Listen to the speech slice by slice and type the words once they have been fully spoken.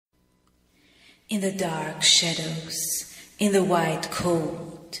In the dark shadows, in the white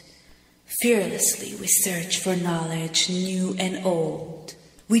cold, fearlessly we search for knowledge new and old.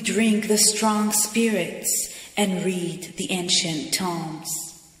 We drink the strong spirits and read the ancient tomes.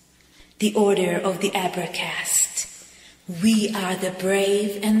 The order of the Abracast. We are the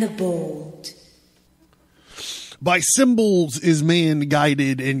brave and the bold. By symbols is man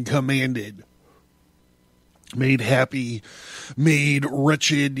guided and commanded. Made happy, made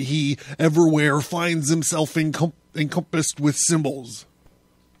wretched, he everywhere finds himself encompassed with symbols.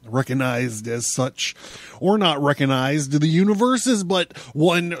 Recognized as such, or not recognized, the universe is but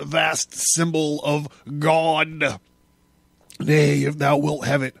one vast symbol of God. Nay, if thou wilt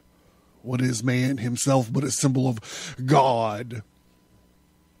have it, what is man himself but a symbol of God?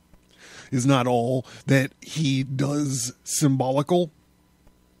 Is not all that he does symbolical?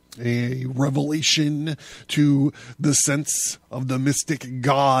 A revelation to the sense of the mystic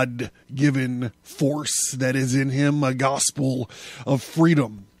God-given force that is in him, a gospel of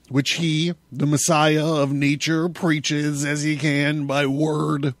freedom, which he, the Messiah of nature, preaches as he can by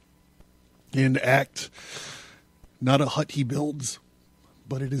word and act. Not a hut he builds,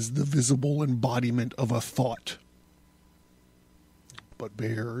 but it is the visible embodiment of a thought, but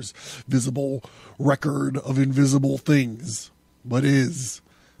bears visible record of invisible things, but is,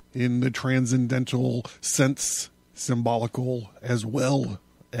 in the transcendental sense, symbolical as well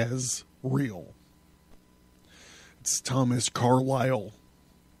as real. It's Thomas Carlyle,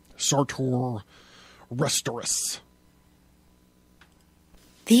 Sartor Restorus.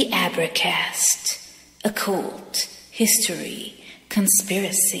 The Abracast, occult, history,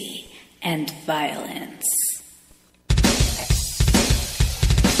 conspiracy, and violence.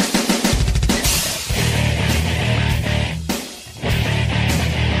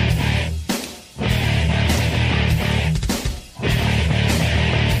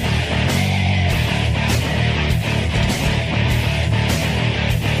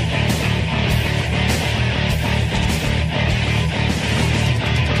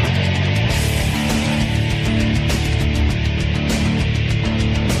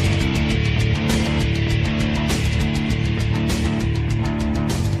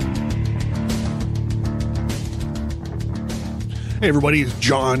 Hey everybody, it's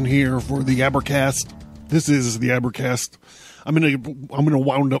John here for the Abracast. This is the Abracast. I'm in a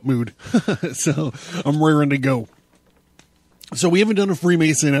wound up mood, so I'm raring to go. So we haven't done a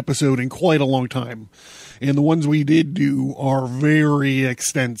Freemason episode in quite a long time, and the ones we did do are very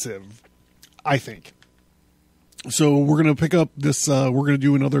extensive, I think. So we're going to pick up this, we're going to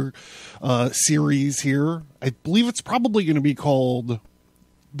do another series here. I believe it's probably going to be called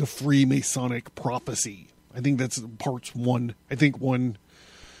the Freemasonic Prophecy. I think that's parts one. I think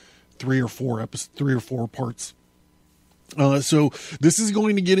three or four parts. So this is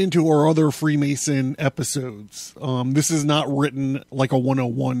going to get into our other Freemason episodes. This is not written like a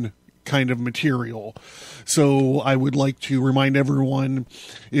 101 kind of material. So I would like to remind everyone,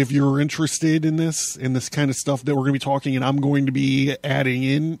 if you're interested in this kind of stuff that we're going to be talking, and I'm going to be adding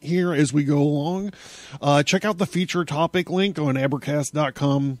in here as we go along, check out the feature topic link on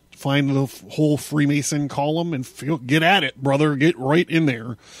abercast.com. Find the whole Freemason column and get at it, brother. Get right in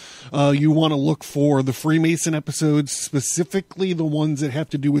there. You want to look for the Freemason episodes, specifically the ones that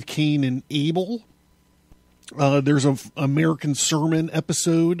have to do with Cain and Abel. There's an American Sermon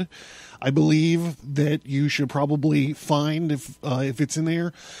episode, I believe, that you should probably find if it's in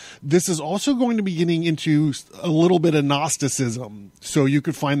there. This is also going to be getting into a little bit of Gnosticism. So you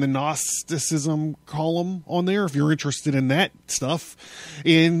could find the Gnosticism column on there if you're interested in that stuff.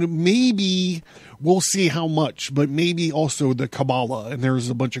 And maybe we'll see how much, but maybe also the Kabbalah. And there's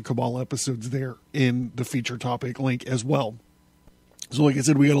a bunch of Kabbalah episodes there in the feature topic link as well. So like I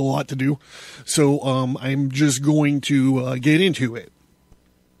said, we got a lot to do. So I'm just going to get into it.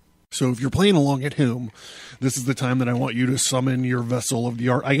 So if you're playing along at home, this is the time that I want you to summon your vessel of the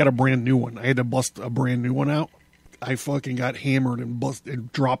art. I got a brand new one. I had to bust a brand new one out. I fucking got hammered and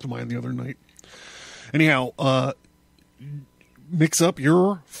dropped mine the other night. Anyhow, mix up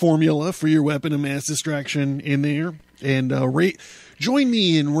your formula for your weapon of mass distraction in there, and join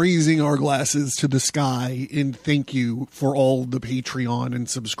me in raising our glasses to the sky in thank you for all the Patreon and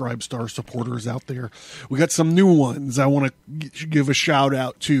Subscribe Star supporters out there. We got some new ones. I want to give a shout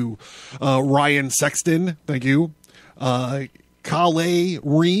out to Ryan Sexton, thank you. Kale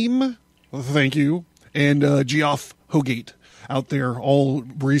Ream, thank you. And Geoff Hogate out there, all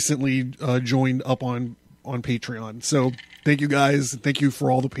recently joined up on Patreon. So thank you guys. Thank you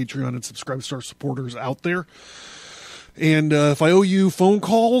for all the Patreon and Subscribe Star supporters out there. And if I owe you phone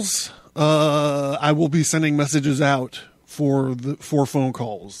calls, I will be sending messages out for phone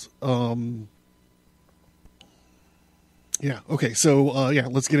calls. Yeah. Okay. So, yeah,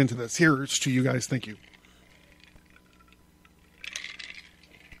 let's get into this. Here's to you guys. Thank you.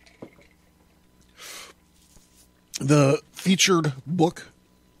 The featured book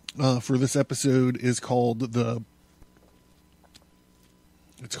for this episode is called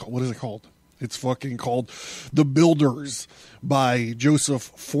what is it called? It's fucking called The Builders by Joseph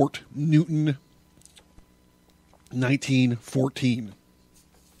Fort Newton, 1914.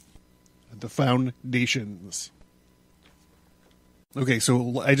 The Foundations. Okay,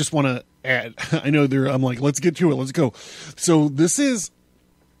 so I just want to add, I'm like, let's get to it. Let's go. So this is,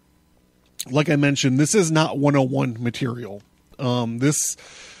 like I mentioned, this is not 101 material. You're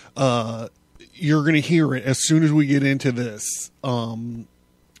going to hear it as soon as we get into this.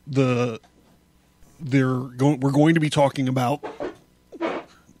 We're going to be talking about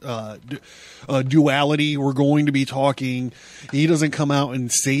duality. We're going to be talking, he doesn't come out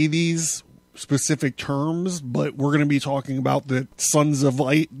and say these specific terms, but we're going to be talking about the sons of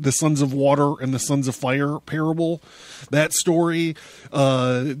light, the sons of water, and the sons of fire parable, that story,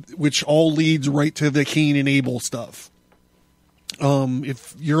 which all leads right to the Cain and Abel stuff.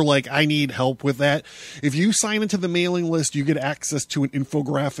 If you're like, I need help with that, if you sign into the mailing list, you get access to an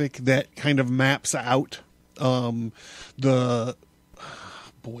infographic that kind of maps out the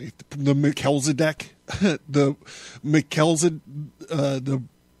Melchizedek, the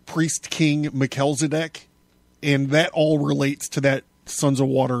priest king Melchizedek, and that all relates to that sons of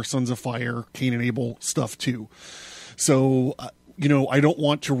water, sons of fire, Cain and Abel stuff too. So, I don't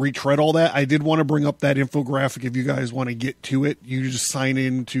want to retread all that. I did want to bring up that infographic. If you guys want to get to it, you just sign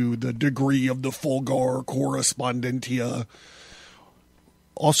into the degree of the Fulgar Correspondentia,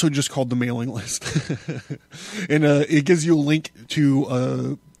 also just called the mailing list. And it gives you a link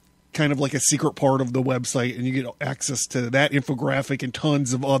to kind of like a secret part of the website, and you get access to that infographic and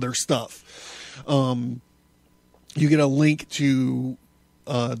tons of other stuff. You get a link to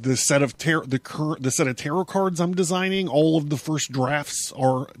the set of tarot cards I'm designing. All of the first drafts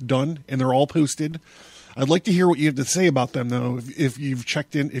are done and they're all posted. I'd like to hear what you have to say about them, though. If you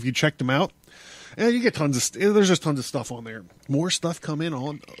checked them out, and you get there's just tons of stuff on there. More stuff coming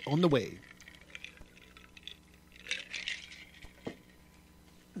on the way.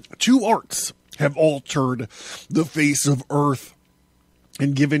 2 arts have altered the face of Earth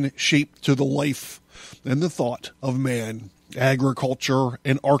and given shape to the life and the thought of man: agriculture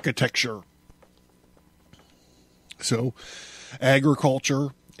and architecture. So, agriculture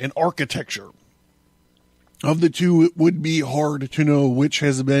and architecture. Of the two, it would be hard to know which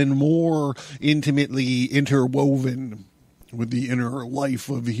has been more intimately interwoven with the inner life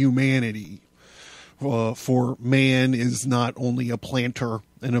of humanity. For man is not only a planter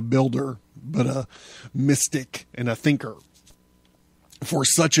and a builder, but a mystic and a thinker. For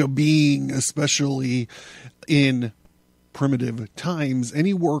such a being, especially in primitive times,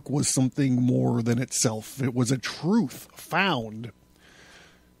 any work was something more than itself. It was a truth found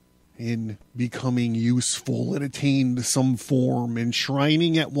in becoming useful. It attained some form,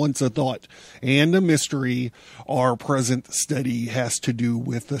 enshrining at once a thought and a mystery. Our present study has to do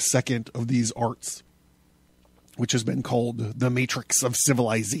with the second of these arts, which has been called the matrix of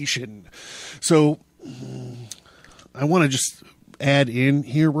civilization. So I want to just add in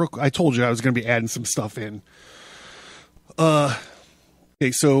here. I told you I was going to be adding some stuff in.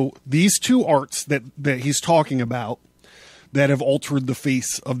 Okay, so these 2 arts that he's talking about that have altered the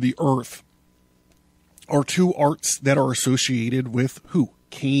face of the earth are 2 arts that are associated with who?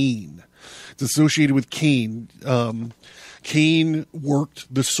 Cain. It's associated with Cain. Cain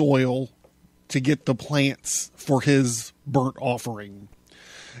worked the soil to get the plants for his burnt offering.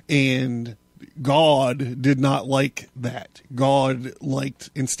 And God did not like that. God liked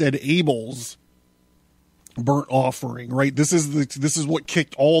instead Abel's burnt offering, right? This is what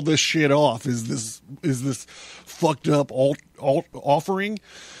kicked all this shit off, is this fucked up offering.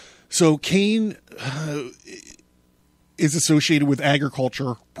 So Cain is associated with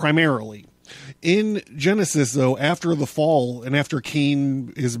agriculture primarily. In Genesis, though, after the fall and after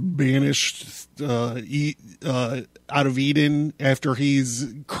Cain is banished out of Eden, after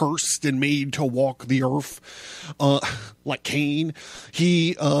he's cursed and made to walk the earth like Cain,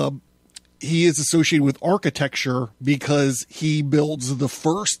 he is associated with architecture because he builds the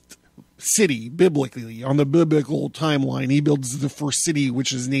first city biblically. On the biblical timeline, he builds the first city,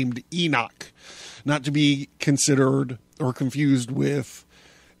 which is named Enoch, not to be considered or confused with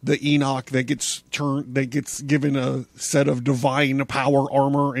the Enoch that gets given a set of divine power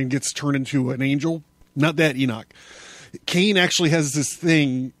armor and gets turned into an angel. Not that Enoch. Cain actually has this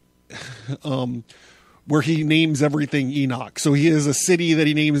thing where he names everything Enoch. So he has a city that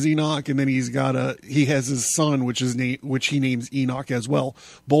he names Enoch, and then he has his son, which he names Enoch as well.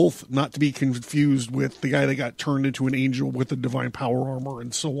 Both not to be confused with the guy that got turned into an angel with the divine power armor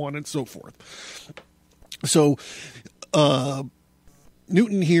and so on and so forth. So,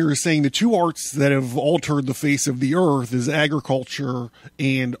 Newton here is saying the two arts that have altered the face of the earth is agriculture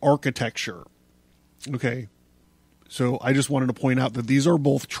and architecture. Okay. So I just wanted to point out that these are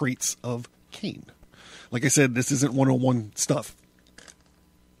both traits of Cain. Like I said, this isn't 101 stuff.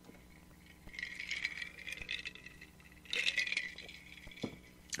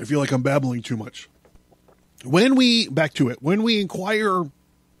 I feel like I'm babbling too much. When we inquire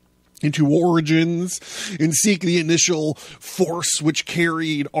into origins and seek the initial force which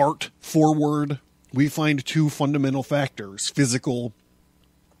carried art forward, we find two fundamental factors: physical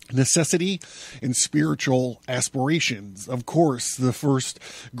necessity and spiritual aspirations. Of course, the first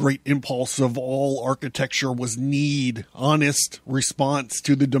great impulse of all architecture was need, honest response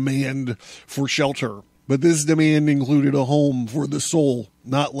to the demand for shelter. But this demand included a home for the soul,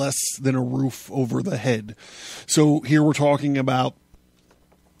 not less than a roof over the head. So here we're talking about,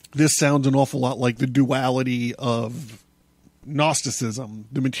 this sounds an awful lot like the duality of Gnosticism,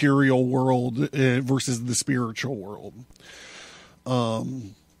 the material world versus the spiritual world.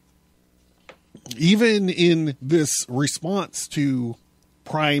 Even in this response to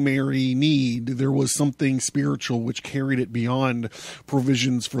primary need, there was something spiritual which carried it beyond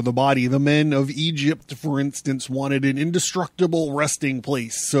provisions for the body. The men of Egypt, for instance, wanted an indestructible resting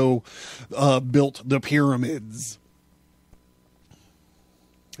place, so built the pyramids.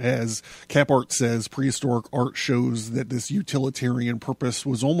 As Capart says, prehistoric art shows that this utilitarian purpose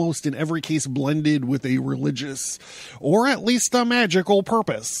was almost in every case blended with a religious, or at least a magical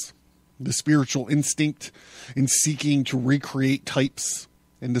purpose. The spiritual instinct in seeking to recreate types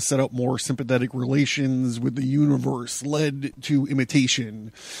and to set up more sympathetic relations with the universe led to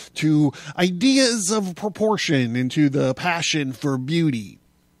imitation, to ideas of proportion, and to the passion for beauty,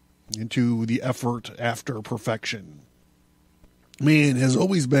 and to the effort after perfection. Man has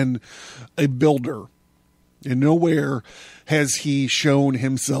always been a builder, and nowhere has he shown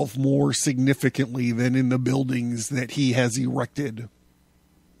himself more significantly than in the buildings that he has erected.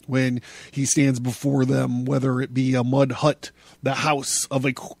 When he stands before them, whether it be a mud hut, the house of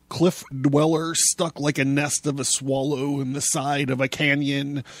a cliff dweller stuck like a nest of a swallow in the side of a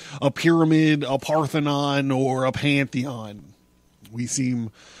canyon, a pyramid, a Parthenon, or a pantheon, we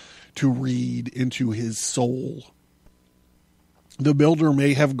seem to read into his soul. The builder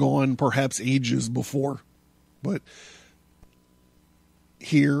may have gone perhaps ages before, but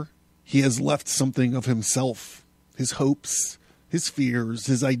here he has left something of himself, his hopes, his fears,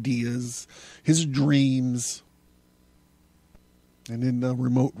 his ideas, his dreams. And in the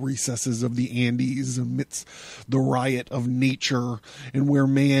remote recesses of the Andes, amidst the riot of nature, and where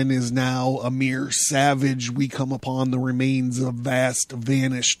man is now a mere savage, we come upon the remains of vast,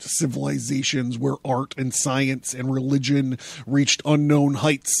 vanished civilizations where art and science and religion reached unknown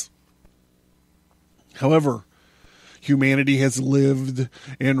heights. However, humanity has lived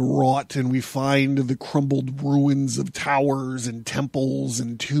and wrought, and we find the crumbled ruins of towers and temples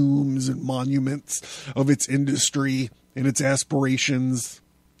and tombs and monuments of its industry and its aspirations.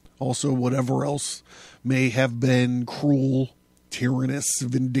 Also, whatever else may have been cruel, tyrannous,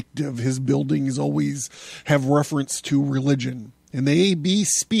 vindictive, his buildings always have reference to religion, and they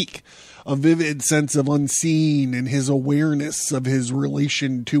bespeak a vivid sense of unseen and his awareness of his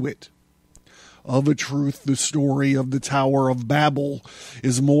relation to it. Of a truth, the story of the Tower of Babel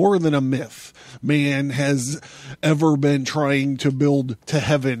is more than a myth. Man has ever been trying to build to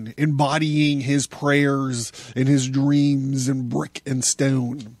heaven, embodying his prayers and his dreams in brick and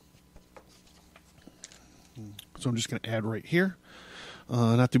stone. So I'm just going to add right here,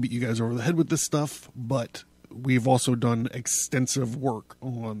 not to beat you guys over the head with this stuff, but we've also done extensive work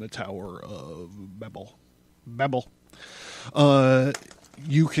on the Tower of Babel.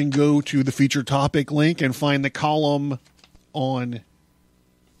 You can go to the featured topic link and find the column on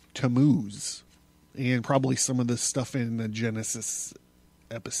Tammuz and probably some of the stuff in the Genesis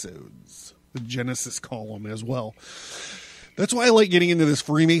episodes, the Genesis column as well. That's why I like getting into this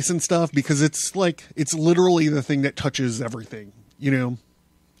Freemason stuff, because it's literally the thing that touches everything, you know,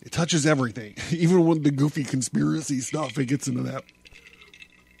 it touches everything. Even with the goofy conspiracy stuff, it gets into that.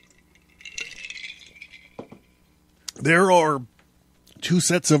 There are two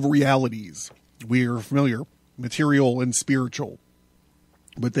sets of realities. We are familiar, material and spiritual,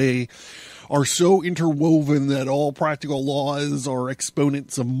 but they are so interwoven that all practical laws are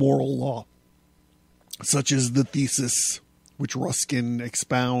exponents of moral law, such as the thesis which Ruskin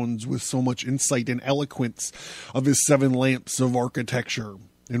expounds with so much insight and eloquence of his 7 lamps of architecture,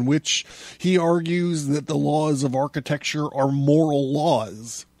 in which he argues that the laws of architecture are moral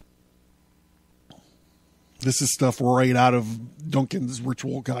laws. This is stuff right out of Duncan's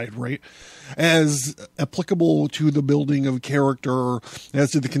Ritual Guide, right? As applicable to the building of character,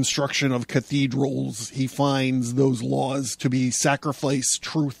 as to the construction of cathedrals, he finds those laws to be sacrifice,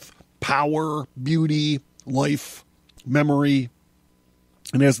 truth, power, beauty, life, memory,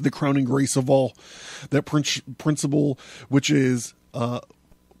 and as the crowning grace of all, that principle which is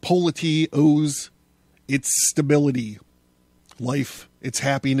polity owes its stability, life, its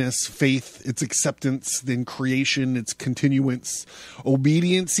happiness, faith, its acceptance, then creation, its continuance.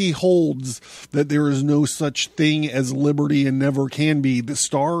 Obedience he holds that there is no such thing as liberty and never can be. The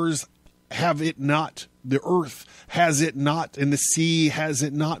stars have it not, the earth has it not, and the sea has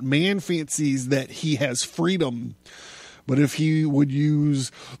it not. Man fancies that he has freedom, but if he would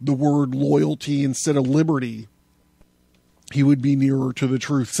use the word loyalty instead of liberty, he would be nearer to the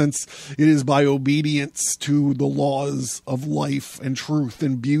truth, since it is by obedience to the laws of life and truth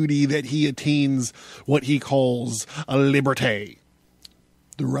and beauty that he attains what he calls a liberté.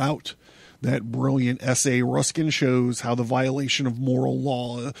 Throughout that brilliant essay, Ruskin shows how the violation of moral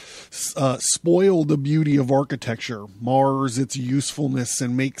law spoiled the beauty of architecture, mars its usefulness,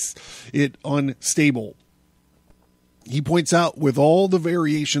 and makes it unstable. He points out, with all the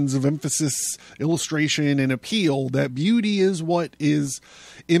variations of emphasis, illustration, and appeal, that beauty is what is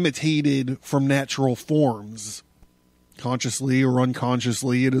imitated from natural forms. Consciously or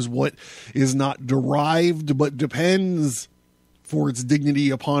unconsciously, it is what is not derived but depends for its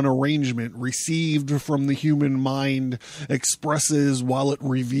dignity upon arrangement, received from the human mind, expresses while it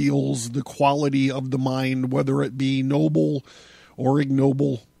reveals the quality of the mind, whether it be noble or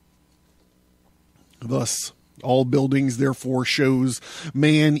ignoble. Thus, all buildings, therefore, shows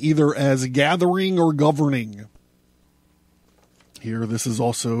man either as gathering or governing. Here, this is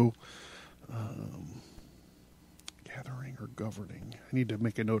also gathering or governing. I need to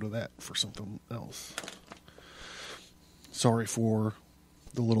make a note of that for something else. Sorry for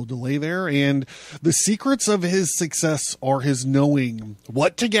the little delay there. And the secrets of his success are his knowing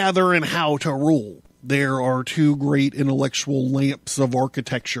what to gather and how to rule. There are 2 great intellectual lamps of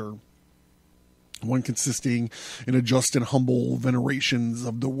architecture. One consisting in a just and humble venerations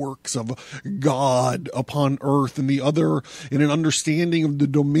of the works of God upon earth, and the other in an understanding of the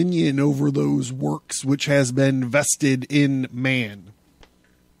dominion over those works which has been vested in man.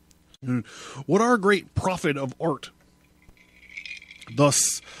 What our great prophet of art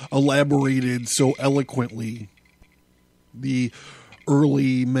thus elaborated so eloquently, the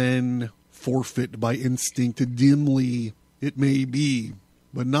early men forfeit by instinct dimly, it may be,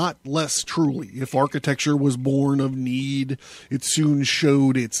 but not less truly. If architecture was born of need, it soon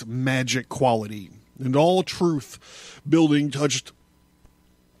showed its magic quality. And all truth building touched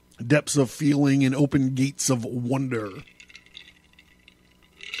depths of feeling and opened gates of wonder.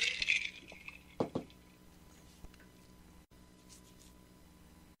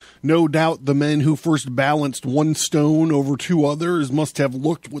 No doubt the men who first balanced one stone over 2 others must have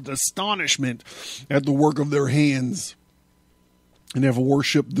looked with astonishment at the work of their hands, and have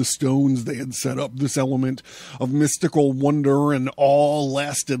worshipped the stones they had set up. This element of mystical wonder and awe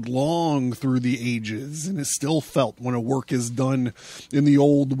lasted long through the ages, and is still felt when a work is done in the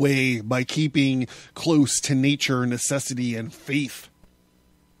old way, by keeping close to nature, necessity, and faith.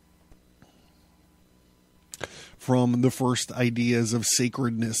 From the first ideas of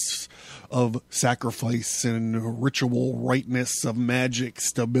sacredness, of sacrifice and ritual rightness, of magic,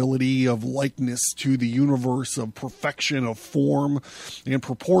 stability, of likeness to the universe, of perfection of form and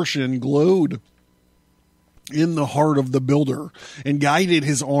proportion, glowed in the heart of the builder and guided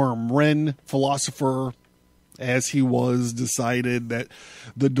his arm. Wren, philosopher as he was, decided that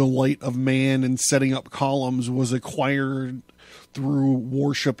the delight of man in setting up columns was acquired through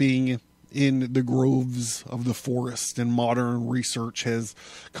worshipping in the groves of the forest, and modern research has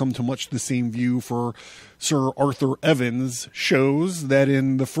come to much the same view. For Sir Arthur Evans shows that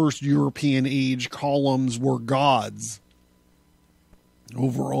in the first European age, columns were gods.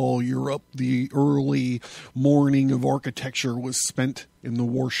 Overall Europe, the early morning of architecture was spent in the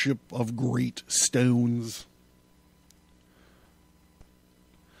worship of great stones.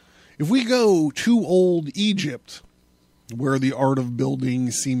 If we go to old Egypt, where the art of building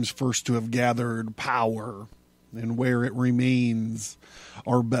seems first to have gathered power, and where it remains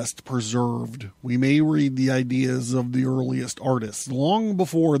are best preserved, we may read the ideas of the earliest artists. Long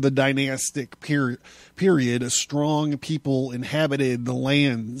before the dynastic period, a strong people inhabited the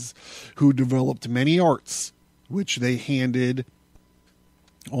lands who developed many arts which they handed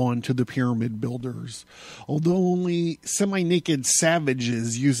on to the pyramid builders. Although only semi-naked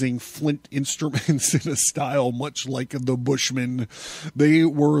savages using flint instruments in a style much like the Bushmen, they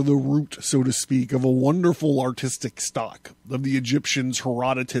were the root, so to speak, of a wonderful artistic stock. Of the Egyptians,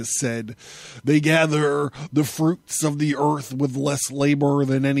 Herodotus said, "They gather the fruits of the earth with less labor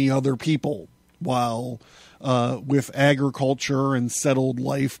than any other people," while with agriculture and settled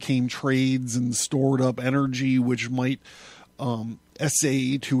life came trades and stored up energy which might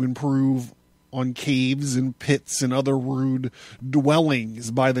essay to improve on caves and pits and other rude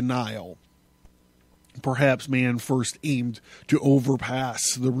dwellings by the Nile. Perhaps man first aimed to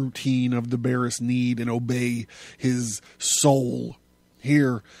overpass the routine of the barest need and obey his soul.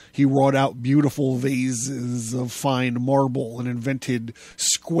 Here he wrought out beautiful vases of fine marble and invented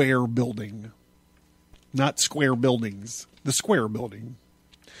square building. Not square buildings, the square building.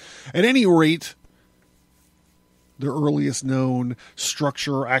 At any rate, the earliest known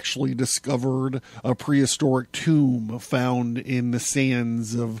structure actually discovered a prehistoric tomb found in the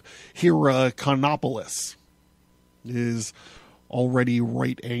sands of Hierakonpolis. It is already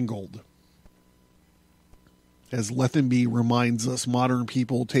right-angled. As Lethenby reminds us, modern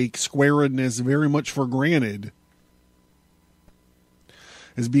people take squareness very much for granted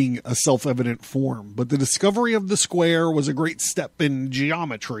as being a self-evident form. But the discovery of the square was a great step in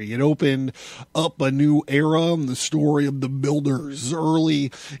geometry. It opened up a new era in the story of the builders.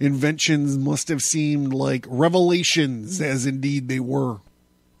 Early inventions must have seemed like revelations, as indeed they were.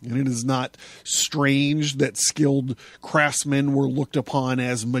 And it is not strange that skilled craftsmen were looked upon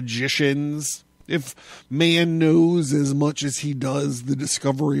as magicians. If man knows as much as he does, the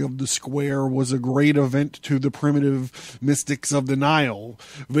discovery of the square was a great event to the primitive mystics of the Nile.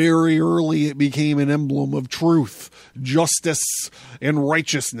 Very early it became an emblem of truth, justice, and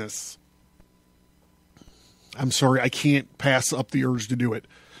righteousness. I'm sorry, I can't pass up the urge to do it.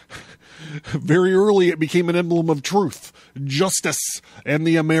 Very early it became an emblem of truth, justice, and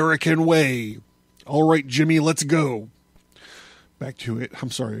the American way. All right, Jimmy, let's go. Back to it.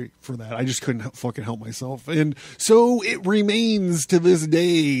 I'm sorry for that. I just couldn't fucking help myself. And so it remains to this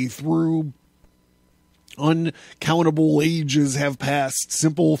day. Through uncountable ages have passed.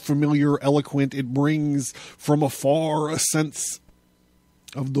 Simple, familiar, eloquent. It brings from afar a sense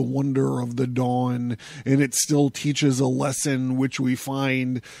of the wonder of the dawn, and it still teaches a lesson which we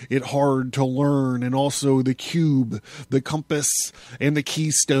find it hard to learn. And also the cube, the compass, and the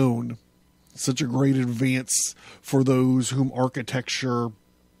keystone. Such a great advance for those whom architecture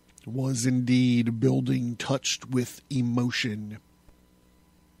was indeed building touched with emotion,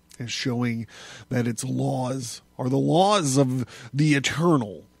 and showing that its laws are the laws of the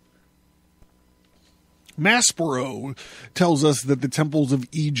eternal. Maspero tells us that the temples of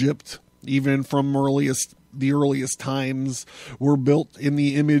Egypt, even from the earliest times, were built in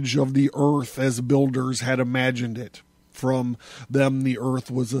the image of the earth as builders had imagined it. From them, the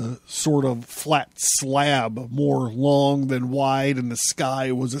earth was a sort of flat slab, more long than wide, and the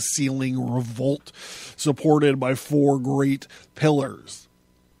sky was a ceiling or a vault supported by 4 great pillars.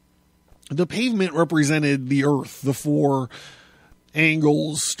 The pavement represented the earth. The 4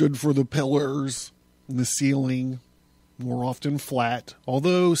 angles stood for the pillars, and the ceiling, more often flat,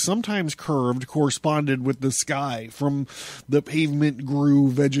 although sometimes curved, corresponded with the sky. From the pavement grew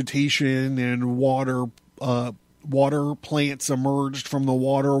vegetation and water plants emerged from the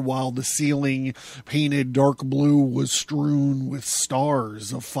water, while the ceiling, painted dark blue, was strewn with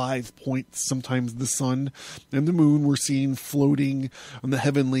stars of 5 points. Sometimes the sun and the moon were seen floating on the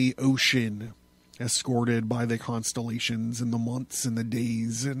heavenly ocean, escorted by the constellations and the months and the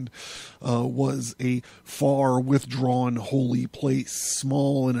days, and was a far withdrawn holy place,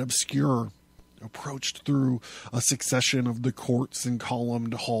 small and obscure, approached through a succession of the courts and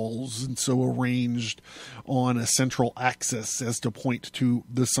columned halls, and so arranged on a central axis as to point to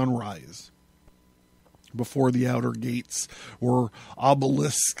the sunrise. Before the outer gates were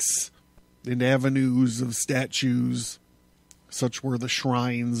obelisks and avenues of statues. Such were the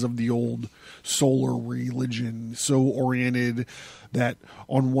shrines of the old solar religion, so oriented that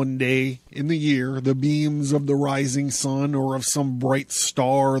on one day in the year, the beams of the rising sun or of some bright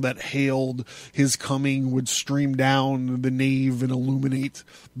star that hailed his coming would stream down the nave and illuminate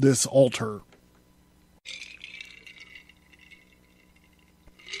this altar.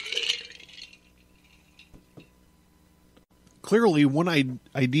 Clearly, one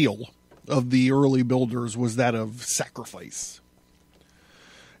ideal of the early builders was that of sacrifice,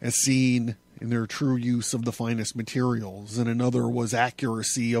 as seen in their true use of the finest materials, and another was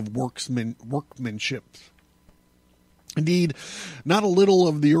accuracy of workmanship. Indeed, not a little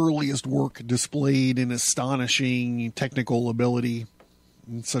of the earliest work displayed an astonishing technical ability.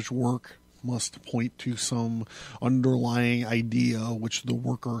 And such work must point to some underlying idea which the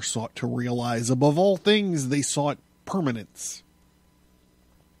worker sought to realize. Above all things, they sought permanence.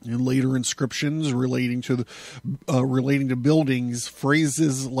 In later inscriptions relating to buildings,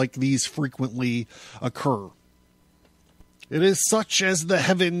 phrases like these frequently occur. It is such as the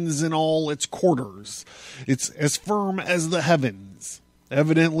heavens in all its quarters. It's as firm as the heavens.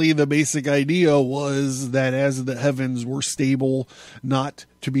 Evidently, the basic idea was that as the heavens were stable, not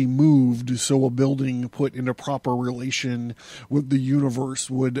to be moved, so a building put into proper relation with the universe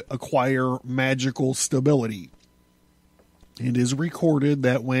would acquire magical stability. It is recorded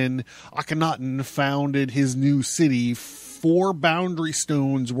that when Akhenaten founded his new city, 4 boundary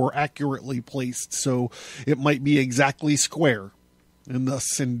stones were accurately placed so it might be exactly square and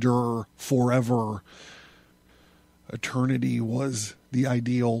thus endure forever. Eternity was the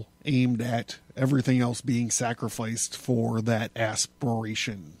ideal aimed at, everything else being sacrificed for that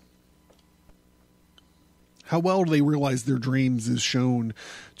aspiration. How well they realized their dreams is shown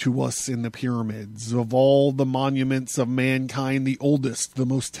to us in the pyramids. Of all the monuments of mankind, the oldest, the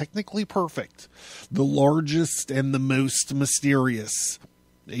most technically perfect, the largest and the most mysterious.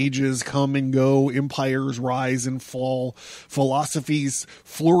 Ages come and go, empires rise and fall, philosophies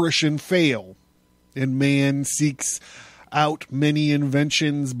flourish and fail, and man seeks out many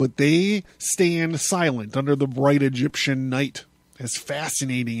inventions, but they stand silent under the bright Egyptian night, as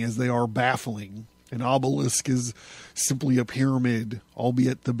fascinating as they are baffling. An obelisk is simply a pyramid,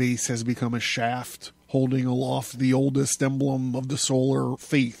 albeit the base has become a shaft, holding aloft the oldest emblem of the solar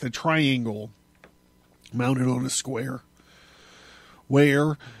faith, a triangle mounted on a square.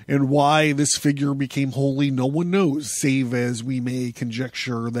 Where and why this figure became holy, no one knows, save as we may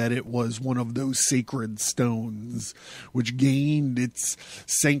conjecture that it was one of those sacred stones which gained its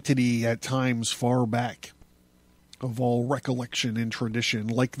sanctity at times far back of all recollection and tradition,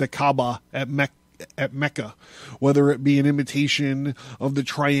 like the Kaaba at Mecca, whether it be an imitation of the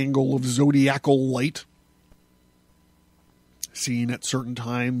triangle of zodiacal light seen at certain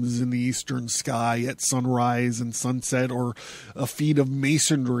times in the eastern sky at sunrise and sunset, or a feat of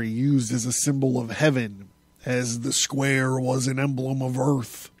masonry used as a symbol of heaven, as the square was an emblem of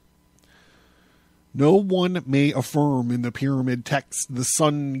earth. No one may affirm in the pyramid text the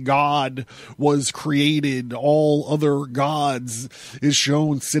sun god was created. All other gods is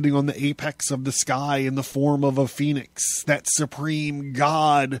shown sitting on the apex of the sky in the form of a phoenix, that supreme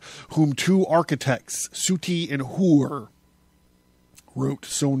god whom 2 architects, Suti and Hur, wrote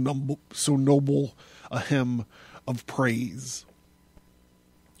so noble a hymn of praise.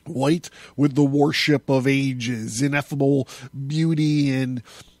 White with the worship of ages, ineffable beauty and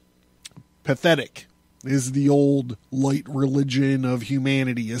pathetic is the old light religion of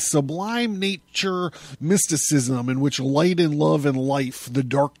humanity, a sublime nature mysticism in which light and love and life, the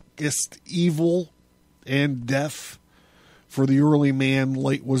darkest evil and death. For the early man,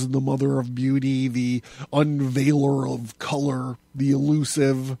 light was the mother of beauty, the unveiler of color, the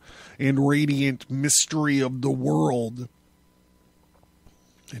elusive and radiant mystery of the world.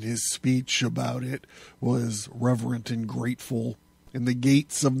 And his speech about it was reverent and grateful. In the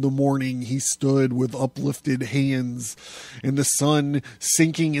gates of the morning he stood with uplifted hands, and the sun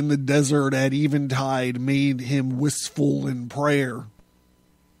sinking in the desert at eventide made him wistful in prayer.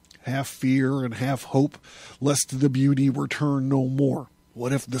 Half fear and half hope, lest the beauty return no more.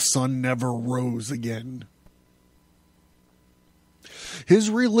 What if the sun never rose again?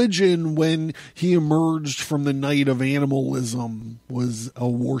 His religion, when he emerged from the night of animalism, was a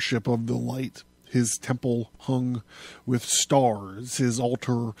worship of the light. His temple hung with stars, his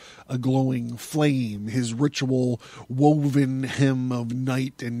altar a glowing flame, his ritual woven hymn of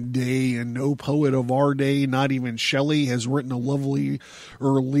night and day, and no poet of our day, not even Shelley, has written a lovelier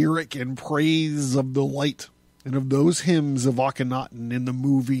lyric in praise of the light and of those hymns of Akhenaten in the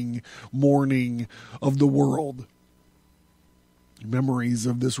moving morning of the world. Memories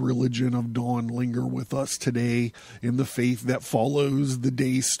of this religion of dawn linger with us today in the faith that follows the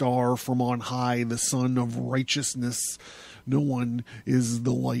day star from on high, the sun of righteousness. No one is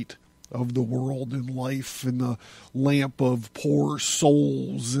the light of the world and life, and the lamp of poor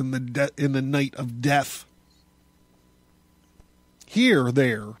souls in the night of death. Here,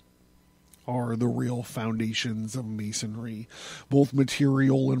 there are the real foundations of Masonry, both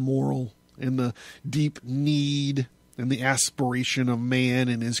material and moral, and the deep need and the aspiration of man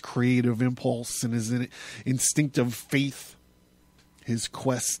and his creative impulse and his instinctive faith, his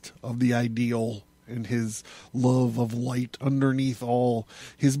quest of the ideal and his love of light. Underneath all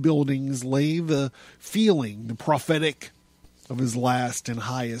his buildings lay the feeling, the prophetic of his last and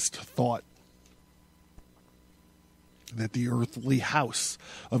highest thought, that the earthly house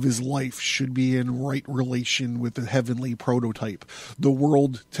of his life should be in right relation with the heavenly prototype, the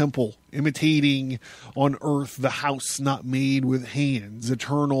world temple, imitating on earth the house not made with hands,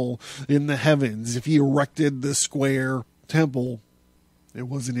 eternal in the heavens. If he erected the square temple, it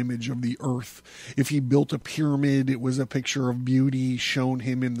was an image of the earth. If he built a pyramid, it was a picture of beauty shown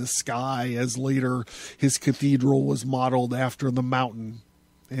him in the sky, as later his cathedral was modeled after the mountain,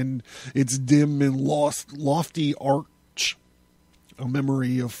 and its dim and lofty arch, a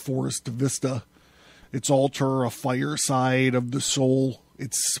memory of forest vista, its altar a fireside of the soul,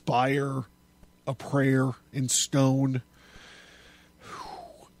 its spire a prayer in stone.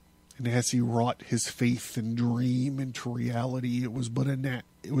 And as he wrought his faith and dream into reality, it was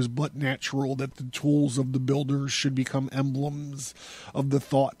but natural that the tools of the builders should become emblems of the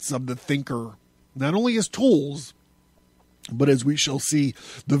thoughts of the thinker, not only as tools, but, as we shall see,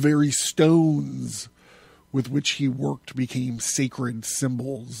 the very stones with which he worked became sacred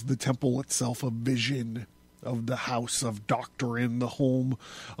symbols, the temple itself a vision of the house of doctrine, the home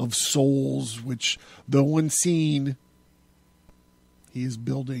of souls, which, though unseen, he is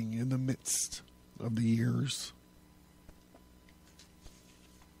building in the midst of the years.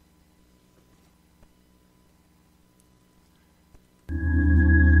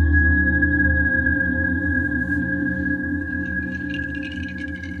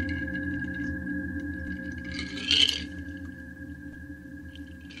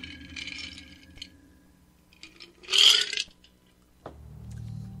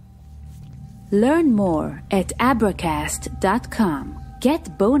 Learn more at abracast.com.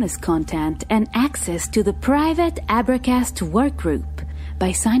 Get bonus content and access to the private Abracast workgroup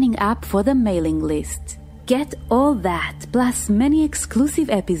by signing up for the mailing list. Get all that plus many exclusive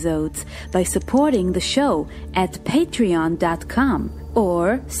episodes by supporting the show at patreon.com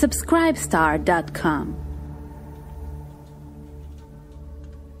or subscribestar.com.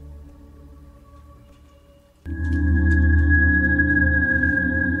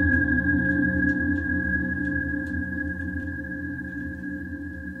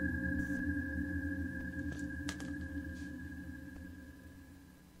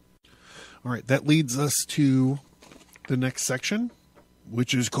 All right, that leads us to the next section,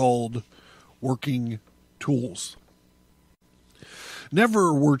 which is called Working Tools.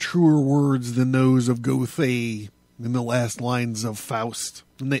 Never were truer words than those of Goethe in the last lines of Faust,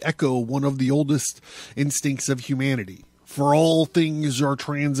 and they echo one of the oldest instincts of humanity. For all things are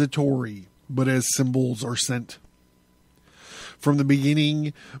transitory, but as symbols are sent. From the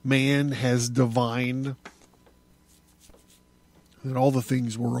beginning, man has divined that all the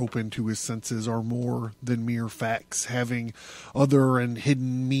things were open to his senses are more than mere facts, having other and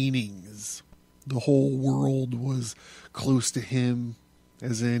hidden meanings. The whole world was close to him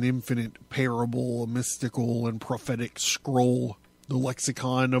as an infinite parable, a mystical and prophetic scroll, the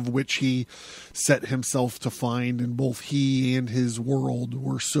lexicon of which he set himself to find, and both he and his world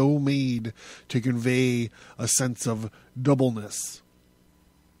were so made to convey a sense of doubleness.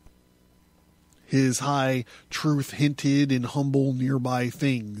 His high truth hinted in humble nearby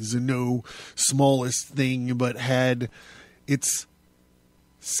things, and no smallest thing but had its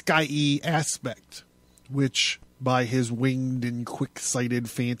skyey aspect, which by his winged and quick-sighted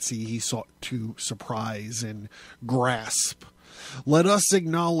fancy he sought to surprise and grasp. Let us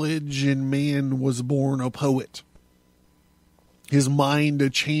acknowledge in man was born a poet, his mind a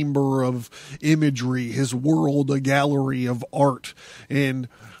chamber of imagery, his world a gallery of art, and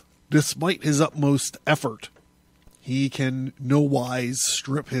despite his utmost effort, he can nowise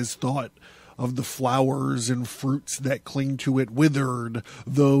strip his thought of the flowers and fruits that cling to it, withered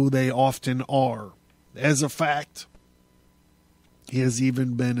though they often are. As a fact, he has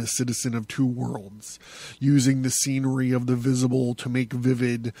even been a citizen of two worlds, using the scenery of the visible to make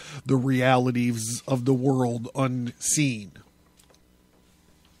vivid the realities of the world unseen.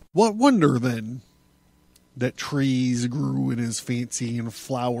 What wonder, then, that trees grew in his fancy and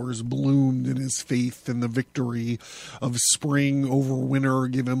flowers bloomed in his faith, and the victory of spring over winter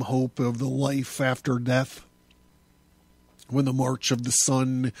gave him hope of the life after death, when the march of the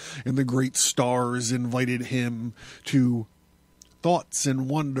sun and the great stars invited him to thoughts and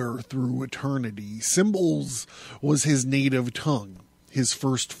wonder through eternity. Symbols was his native tongue, his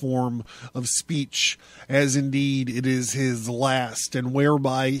first form of speech, as indeed it is his last, and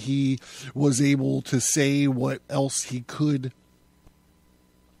whereby he was able to say what else he could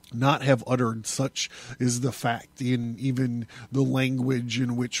not have uttered. Such is the fact in even the language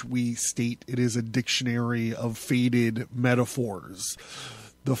in which we state it is a dictionary of faded metaphors.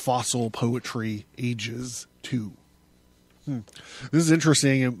 The fossil poetry ages too. This is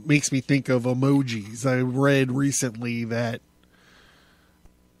interesting. It makes me think of emojis. I read recently that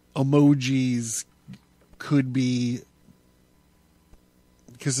emojis could be,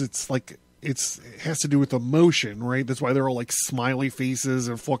 because it's like, it has to do with emotion, right? That's why they're all like smiley faces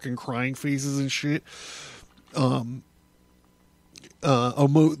and fucking crying faces and shit. The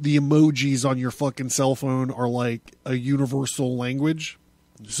emojis on your fucking cell phone are like a universal language.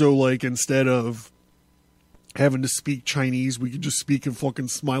 So like, instead of having to speak Chinese, we could just speak in fucking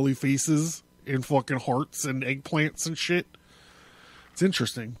smiley faces and fucking hearts and eggplants and shit. It's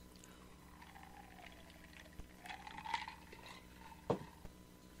interesting.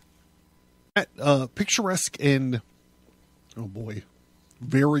 That picturesque and, oh boy,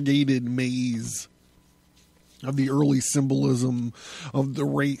 variegated maze of the early symbolism of the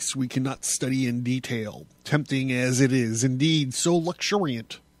race we cannot study in detail, tempting as it is, indeed so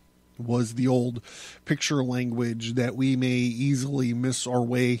luxuriant was the old picture language that we may easily miss our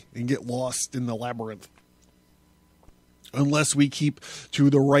way and get lost in the labyrinth. Unless we keep to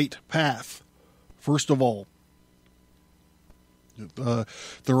the right path. First of all,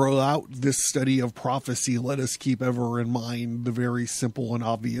 throughout this study of prophecy, let us keep ever in mind the very simple and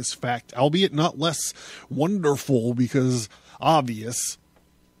obvious fact, albeit not less wonderful because obvious.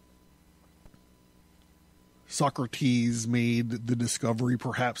 Socrates made the discovery,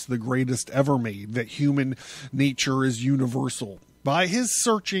 perhaps the greatest ever made, that human nature is universal. By his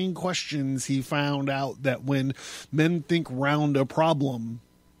searching questions, he found out that when men think round a problem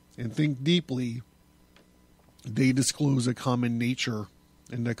and think deeply, they disclose a common nature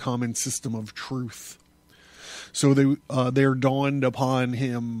and a common system of truth. So there dawned upon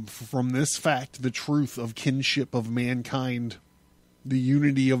him from this fact the truth of kinship of mankind, the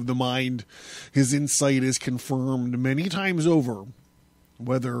unity of the mind. His insight is confirmed many times over,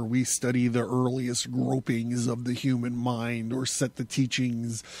 whether we study the earliest gropings of the human mind or set the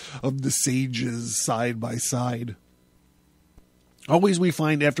teachings of the sages side by side. Always we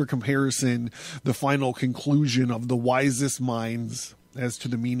find after comparison the final conclusion of the wisest minds as to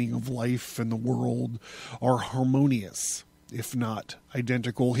the meaning of life and the world are harmonious, if not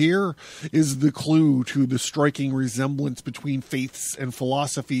identical. Here is the clue to the striking resemblance between faiths and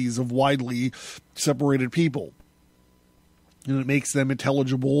philosophies of widely separated people. And it makes them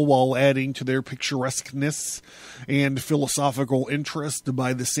intelligible while adding to their picturesqueness and philosophical interest.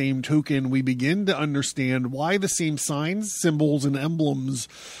 By the same token, we begin to understand why the same signs, symbols, and emblems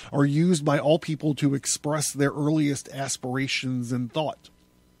are used by all people to express their earliest aspirations and thought.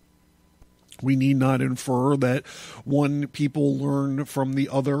 We need not infer that one people learned from the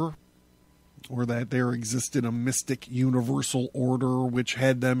other, or that there existed a mystic universal order which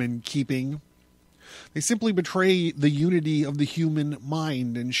had them in keeping. They simply betray the unity of the human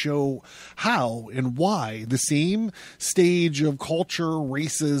mind and show how and why the same stage of culture,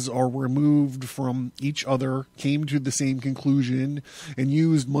 races are removed from each other, came to the same conclusion, and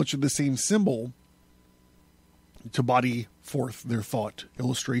used much of the same symbol to body forth their thought.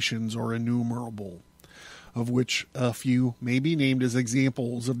 Illustrations are innumerable, of which a few may be named as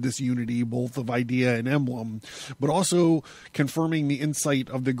examples of this unity, both of idea and emblem, but also confirming the insight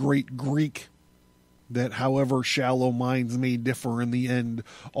of the great Greek that however shallow minds may differ, in the end,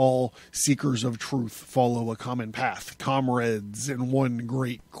 all seekers of truth follow a common path, comrades in one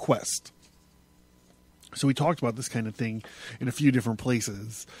great quest. So we talked about this kind of thing in a few different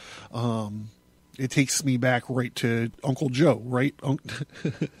places. It takes me back right to Uncle Joe, right?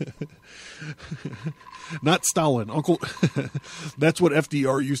 Not Stalin. Uncle. That's what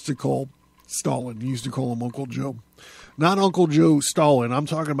FDR used to call Stalin. He used to call him Uncle Joe. Not Uncle Joe Stalin. I'm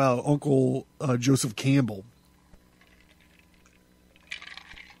talking about Uncle Joseph Campbell.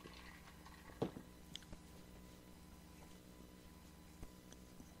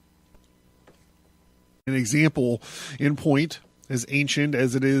 An example in point, as ancient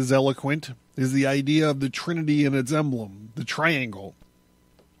as it is eloquent, is the idea of the Trinity and its emblem, the triangle.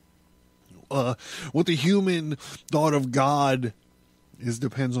 What the human thought of God is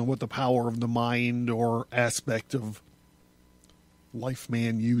depends on what the power of the mind or aspect of life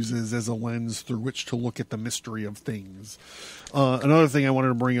man uses as a lens through which to look at the mystery of things. Another thing I wanted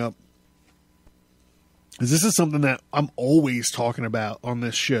to bring up is this is something that I'm always talking about on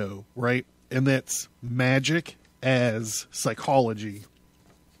this show, right? And that's magic as psychology.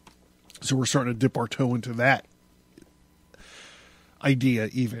 So we're starting to dip our toe into that idea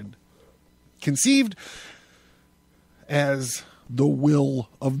even. Conceived as the will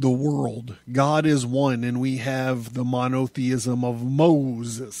of the world. God is one, and we have the monotheism of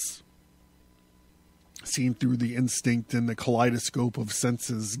Moses, seen through the instinct and the kaleidoscope of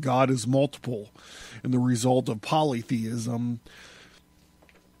senses. God is multiple, and the result of polytheism.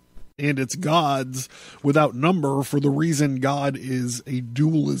 And it's gods without number for the reason God is a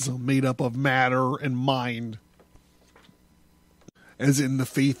dualism made up of matter and mind, as in the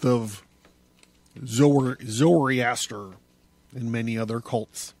faith of Zoroaster and many other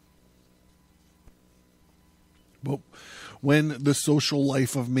cults. But when the social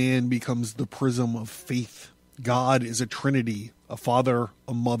life of man becomes the prism of faith, God is a trinity, a father,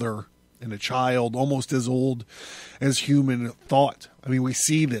 a mother, and a child, almost as old as human thought. I mean, we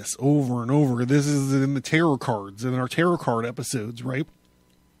see this over and over. This is in the tarot cards, in our tarot card episodes, right?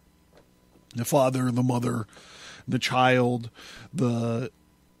 The father, the mother, the child, the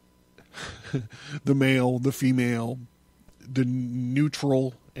male, the female, the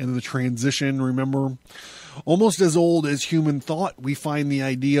neutral, and the transition, remember? Almost as old as human thought, we find the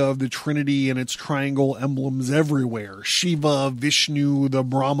idea of the Trinity and its triangle emblems everywhere. Shiva, Vishnu, the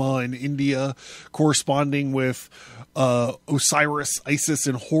Brahma in India, corresponding with Osiris, Isis,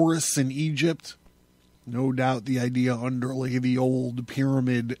 and Horus in Egypt. No doubt the idea underlay the old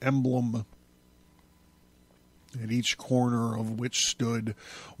pyramid emblem, at each corner of which stood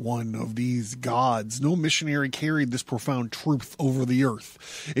one of these gods. No missionary carried this profound truth over the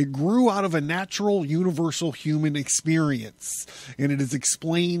earth. It grew out of a natural, universal human experience, and it is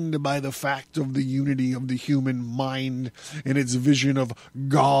explained by the fact of the unity of the human mind and its vision of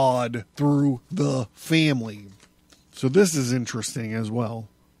God through the family. So this is interesting as well.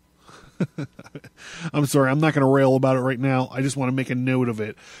 I'm sorry, I'm not going to rail about it right now. I just want to make a note of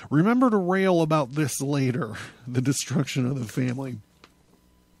it. Remember to rail about this later, the destruction of the family,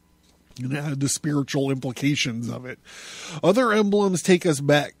 and the spiritual implications of it. Other emblems take us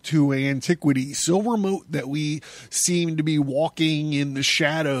back to antiquity, so remote that we seem to be walking in the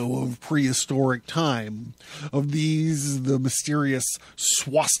shadow of prehistoric time. Of these, the mysterious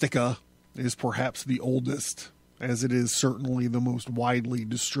swastika is perhaps the oldest, as it is certainly the most widely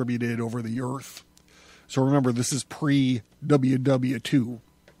distributed over the earth. So remember, this is pre-WW2.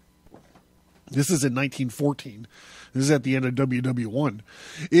 This is in 1914. This is at the end of WW1.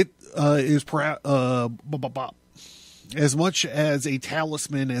 It is as much as a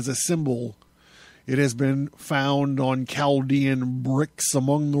talisman as a symbol. It has been found on Chaldean bricks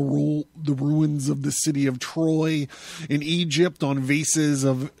among the ruins of the city of Troy, in Egypt on vases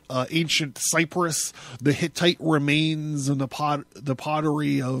of ancient Cyprus, the Hittite remains and the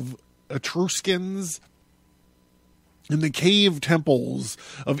pottery of Etruscans, in the cave temples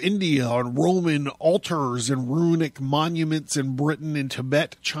of India, on Roman altars and runic monuments in Britain and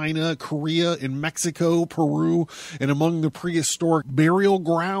Tibet, China, Korea, in Mexico, Peru, and among the prehistoric burial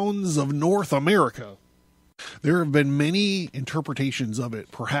grounds of North America. There have been many interpretations of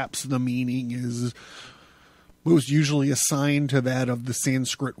it. Perhaps the meaning is most usually assigned to that of the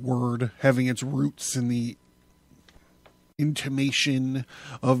Sanskrit word, having its roots in the intimation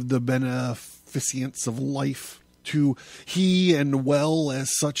of the beneficence of life, to he and well,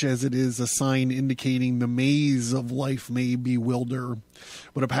 as such as it is a sign indicating the maze of life may bewilder,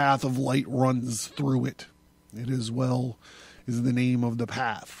 but a path of light runs through it. It as well is the name of the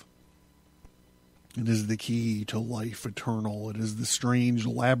path. It is the key to life eternal. It is the strange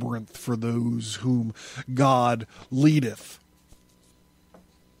labyrinth for those whom God leadeth.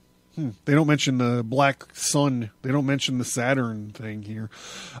 They don't mention the black sun. They don't mention the Saturn thing here.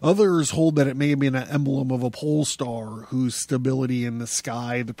 Others hold that it may have been an emblem of a pole star whose stability in the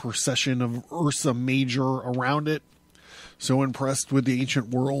sky, the procession of Ursa Major around it. So impressed with the ancient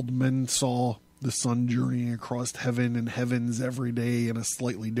world, men saw the sun journeying across heaven and heavens every day in a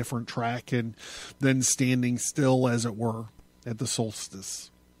slightly different track, and then standing still, as it were, at the solstice,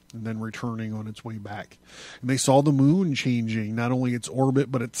 and then returning on its way back. And they saw the moon changing, not only its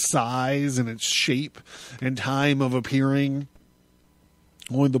orbit, but its size and its shape and time of appearing.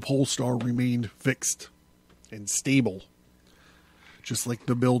 Only the pole star remained fixed and stable, just like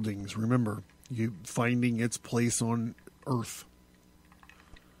the buildings. Remember, you finding its place on Earth.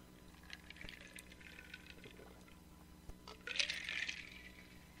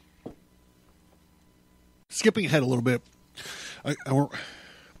 Skipping ahead a little bit, I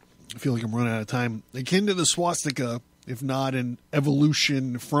feel like I'm running out of time. Akin to the swastika, if not an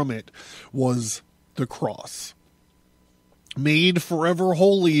evolution from it, was the cross. Made forever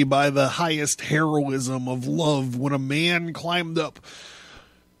holy by the highest heroism of love, when a man climbed up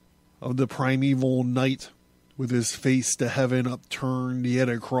of the primeval night with his face to heaven upturned, he had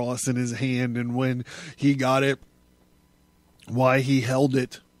a cross in his hand, and when he got it, Why he held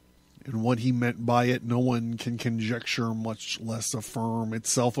it and what he meant by it, no one can conjecture, much less affirm.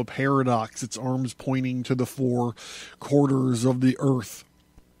 Itself a paradox, its arms pointing to the four quarters of the earth,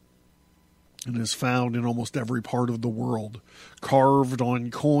 and is found in almost every part of the world, carved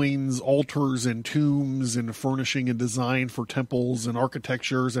on coins, altars, and tombs, and furnishing a design for temples and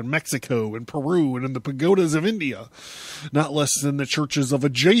architectures in Mexico and Peru and in the pagodas of India, not less than the churches of a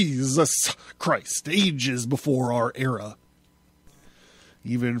Jesus Christ, ages before our era.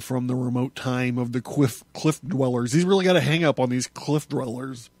 Even from the remote time of the cliff dwellers. He's really got to hang up on these cliff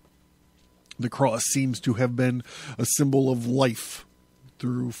dwellers. The cross seems to have been a symbol of life,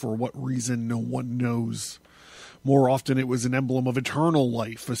 through for what reason no one knows. More often it was an emblem of eternal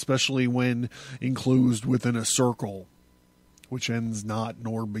life, especially when enclosed within a circle, which ends not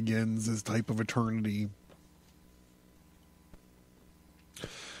nor begins as type of eternity.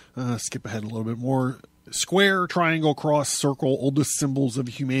 Skip ahead a little bit more. Square, triangle, cross, circle, oldest symbols of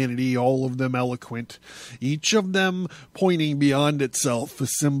humanity, all of them eloquent, each of them pointing beyond itself, a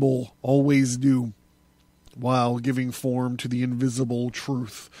symbol always do, while giving form to the invisible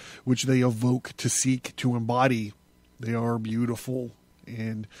truth which they evoke to seek to embody. They are beautiful,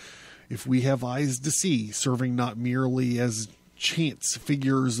 and if we have eyes to see, serving not merely as chance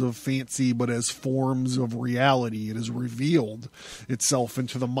figures of fancy, but as forms of reality, it has revealed itself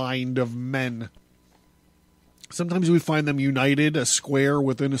into the mind of men. Sometimes we find them united, a square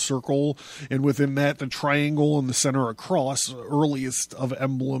within a circle, and within that the triangle and the center a cross. Earliest of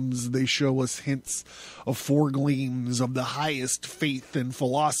emblems, they show us hints of four gleams of the highest faith and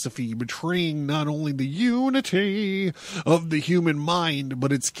philosophy, betraying not only the unity of the human mind,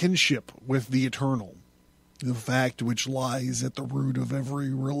 but its kinship with the eternal. The fact which lies at the root of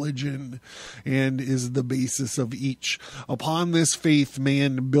every religion and is the basis of each. Upon this faith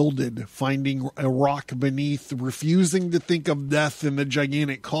man builded, finding a rock beneath, refusing to think of death in the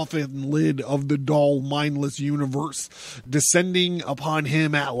gigantic coffin lid of the dull, mindless universe, descending upon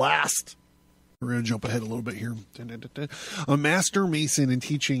him at last. We're going to jump ahead a little bit here. A master mason and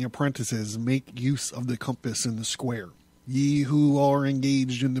teaching apprentices make use of the compass and the square. Ye who are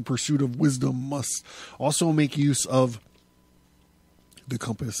engaged in the pursuit of wisdom must also make use of the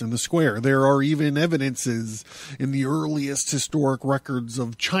compass and the square. There are even evidences in the earliest historic records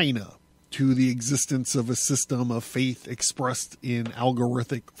of China to the existence of a system of faith expressed in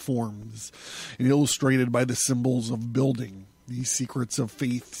algorithmic forms and illustrated by the symbols of building. These secrets of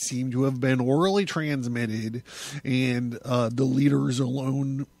faith seem to have been orally transmitted, and the leaders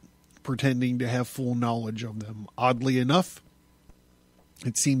alone pretending to have full knowledge of them. Oddly enough,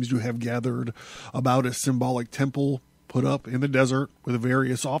 it seems to have gathered about a symbolic temple put up in the desert where the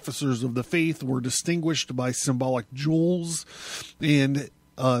various officers of the faith were distinguished by symbolic jewels, and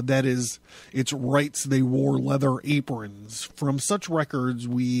that is its rites, they wore leather aprons. From such records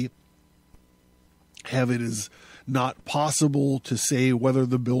we have it as not possible to say whether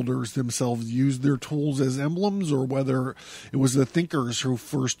the builders themselves used their tools as emblems or whether it was the thinkers who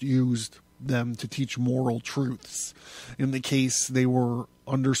first used them to teach moral truths. In any case, they were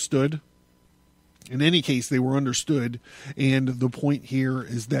understood. And the point here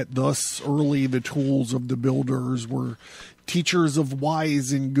is that thus early the tools of the builders were teachers of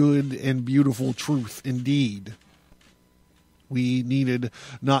wise and good and beautiful truth indeed. We needed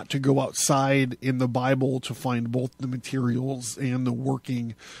not to go outside in the Bible to find both the materials and the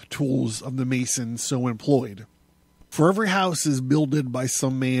working tools of the mason so employed. For every house is builded by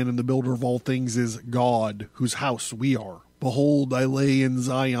some man, and the builder of all things is God, whose house we are. Behold, I lay in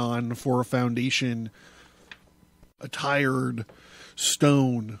Zion for a foundation, a tired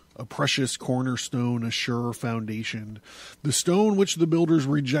stone, a precious cornerstone, a sure foundation. The stone which the builders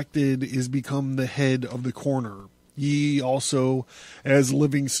rejected is become the head of the corner. Ye also, as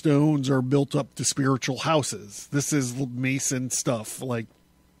living stones, are built up to spiritual houses. This is Mason stuff. Like,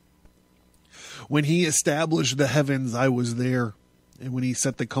 when he established the heavens, I was there. And when he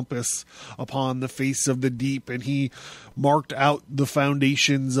set the compass upon the face of the deep, and he marked out the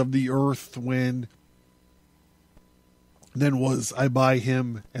foundations of the earth, then was I by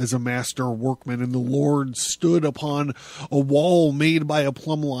him as a master workman, and the Lord stood upon a wall made by a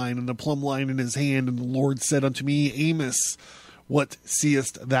plumb line, and the plumb line in his hand. And the Lord said unto me, Amos, what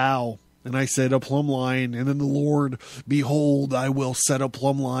seest thou? And I said, a plumb line. And then the Lord, behold, I will set a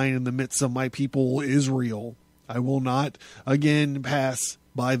plumb line in the midst of my people Israel. I will not again pass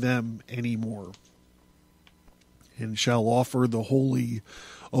by them any more, and shall offer the holy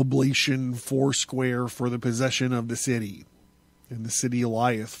oblation foursquare for the possession of the city. And the city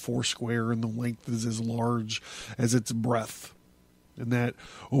lieth foursquare, and the length is as large as its breadth. And that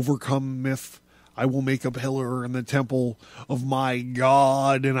overcometh I will make a pillar in the temple of my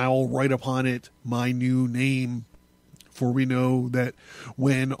God, and I will write upon it my new name. For we know that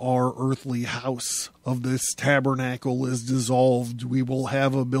when our earthly house of this tabernacle is dissolved, we will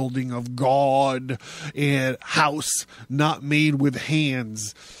have a building of God, a house not made with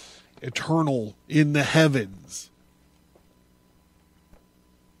hands, eternal in the heavens.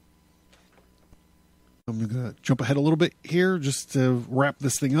 I'm going to jump ahead a little bit here just to wrap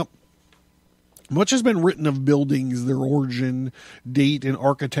this thing up. Much has been written of buildings, their origin, date, and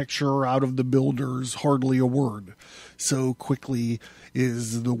architecture. Out of the builders, hardly a word. So quickly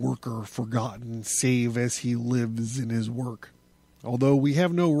is the worker forgotten, save as he lives in his work. Although we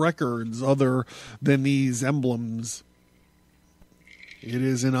have no records other than these emblems, it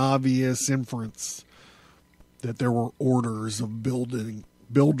is an obvious inference that there were orders of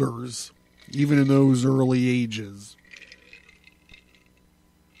builders, even in those early ages.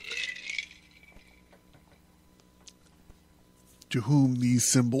 To whom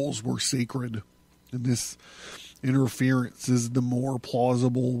these symbols were sacred. And this interference is the more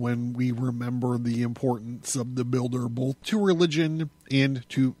plausible when we remember the importance of the builder both to religion and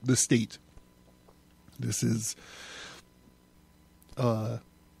to the state. This is kind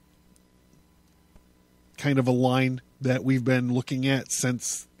of a line that we've been looking at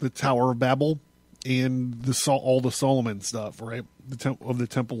since the Tower of Babel and all the Solomon stuff, right? The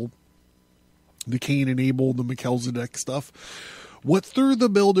temple, the Cain and Abel, the Melchizedek stuff. What through the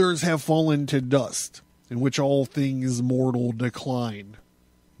builders have fallen to dust, in which all things mortal decline.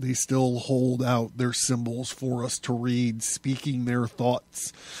 They still hold out their symbols for us to read, speaking their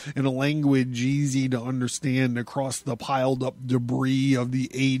thoughts in a language easy to understand across the piled up debris of the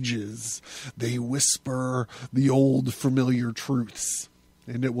ages. They whisper the old familiar truths,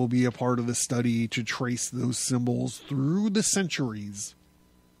 and it will be a part of the study to trace those symbols through the centuries,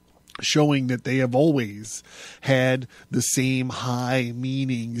 showing that they have always had the same high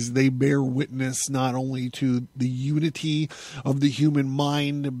meanings. They bear witness not only to the unity of the human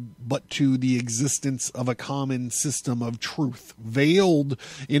mind, but to the existence of a common system of truth, veiled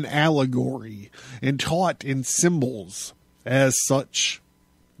in allegory and taught in symbols. As such,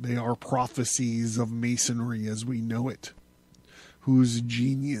 they are prophecies of Masonry as we know it, whose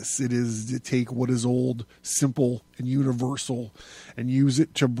genius it is to take what is old, simple, and universal and use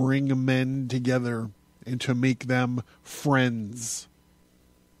it to bring men together and to make them friends.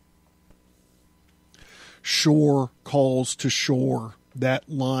 Shore calls to shore. That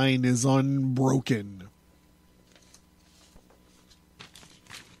line is unbroken.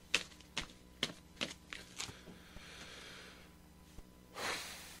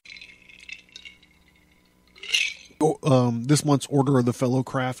 This month's Order of the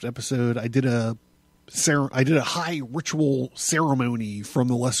Fellowcraft episode, I did a high ritual ceremony from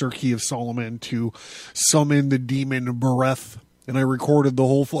the Lesser Key of Solomon to summon the demon Bereth, and I recorded the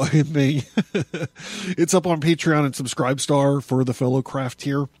whole fucking thing. It's up on Patreon and Subscribestar for the Fellowcraft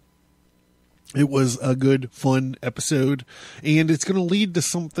tier. It was a good, fun episode, and it's going to lead to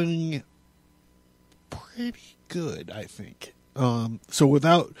something pretty good, I think. So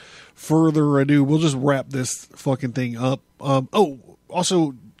without further ado, we'll just wrap this fucking thing up.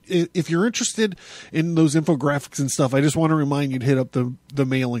 Also, if you're interested in those infographics and stuff, I just want to remind you to hit up the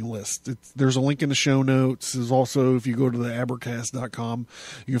mailing list. There's a link in the show notes. There's also, if you go to the Advertise.com,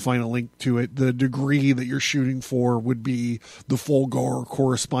 you can find a link to it. The degree that you're shooting for would be the Fulgar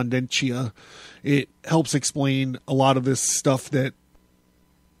Correspondentia. It helps explain a lot of this stuff that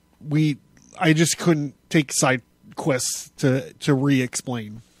I just couldn't take side quests to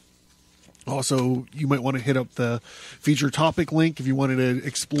re-explain. Also, you might want to hit up the feature topic link if you wanted to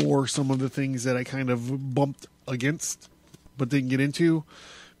explore some of the things that I kind of bumped against but didn't get into,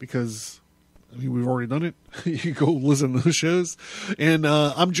 because we've already done it. You go listen to those shows. And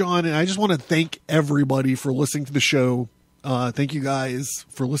I'm John, and I just want to thank everybody for listening to the show. Thank you guys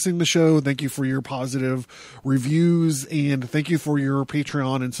for listening to the show. Thank you for your positive reviews, and thank you for your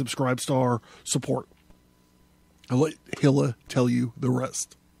Patreon and Subscribestar support. I'll let Hilla tell you the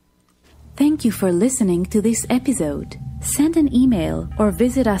rest. Thank you for listening to this episode. Send an email or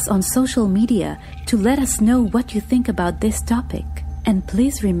visit us on social media to let us know what you think about this topic. And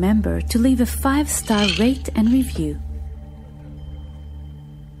please remember to leave a 5-star rate and review.